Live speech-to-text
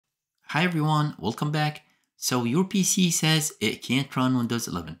Hi everyone, welcome back. So your PC says it can't run Windows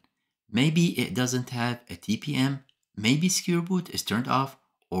 11. Maybe it doesn't have a TPM, maybe secure boot is turned off,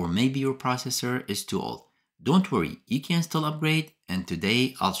 or maybe your processor is too old. Don't worry, you can still upgrade, and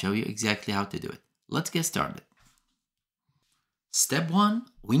today I'll show you exactly how to do it. Let's get started. Step 1,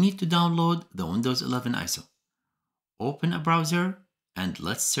 we need to download the Windows 11 ISO. Open a browser and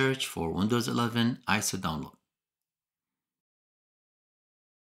let's search for Windows 11 ISO download.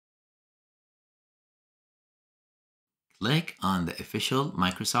 Click on the official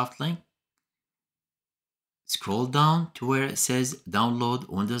Microsoft link. Scroll down to where it says Download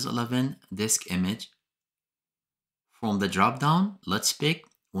Windows 11 Disk Image. From the drop-down, let's pick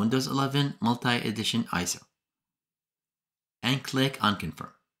Windows 11 Multi-Edition ISO and click on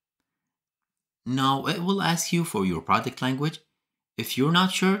Confirm. Now it will ask you for your product language. If you're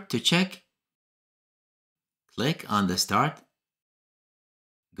not sure to check, click on the Start,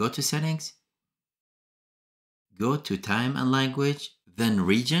 go to Settings, go to Time and Language, then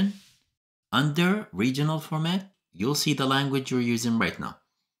Region. Under Regional Format, you'll see the language you're using right now.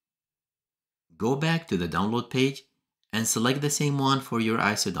 Go back to the download page and select the same one for your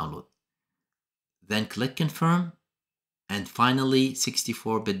ISO download. Then click Confirm, and finally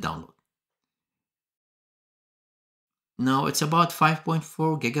 64-bit download. Now it's about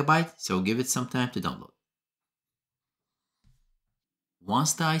 5.4 gigabytes, so give it some time to download.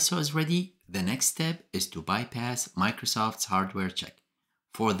 Once the ISO is ready, the next step is to bypass Microsoft's hardware check.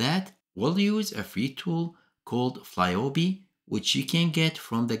 For that, we'll use a free tool called FlyOB, which you can get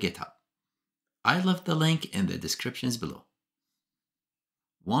from the GitHub. I left the link in the descriptions below.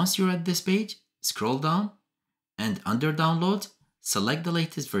 Once you're at this page, scroll down and under Downloads, select the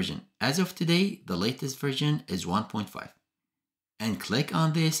latest version. As of today, the latest version is 1.5. And click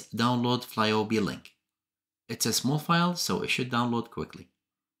on this Download FlyOB link. It's a small file, so it should download quickly.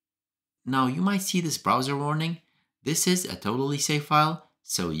 Now you might see this browser warning. This is a totally safe file,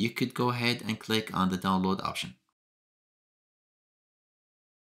 so you could go ahead and click on the download option.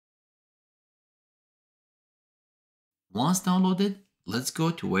 Once downloaded, let's go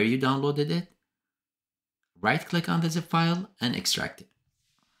to where you downloaded it. Right-click on the zip file and extract it.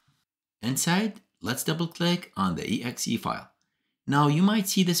 Inside, let's double-click on the exe file. Now you might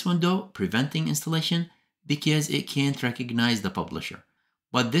see this window preventing installation because it can't recognize the publisher.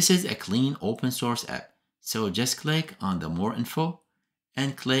 But this is a clean open source app, so just click on the More Info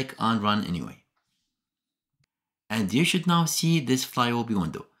and click on Run Anyway. And you should now see this FlyOB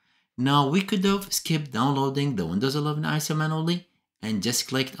window. Now we could have skipped downloading the Windows 11 ISO manually and just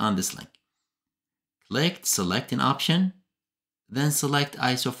clicked on this link. Click Select an option, then select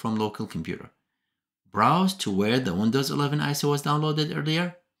ISO from local computer. Browse to where the Windows 11 ISO was downloaded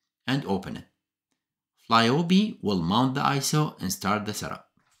earlier and open it. FlyOB will mount the ISO and start the setup.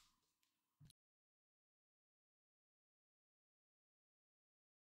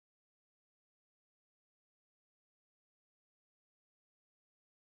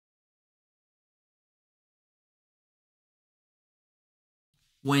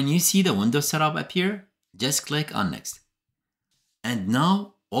 When you see the Windows setup appear, just click on Next. And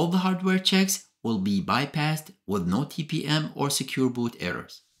now all the hardware checks will be bypassed with no TPM or secure boot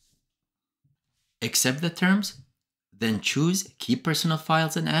errors. Accept the terms, then choose Keep Personal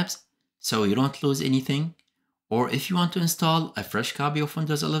Files and Apps so you don't lose anything. Or if you want to install a fresh copy of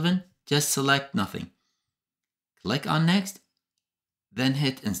Windows 11, just select Nothing. Click on Next, then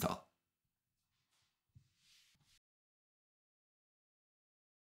hit Install.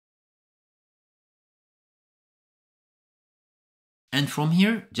 And from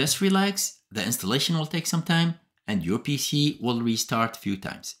here, just relax, the installation will take some time and your PC will restart a few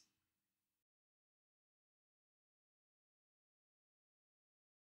times.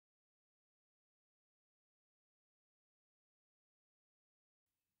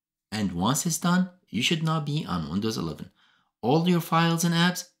 And once it's done, you should now be on Windows 11. All your files and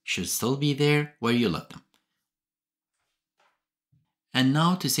apps should still be there where you left them. And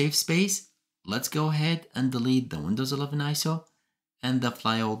now to save space, let's go ahead and delete the Windows 11 ISO and the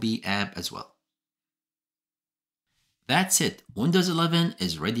FlyOB app as well. That's it, Windows 11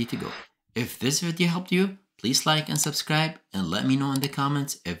 is ready to go. If this video helped you, please like and subscribe and let me know in the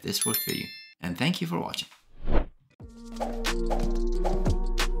comments if this worked for you. And thank you for watching.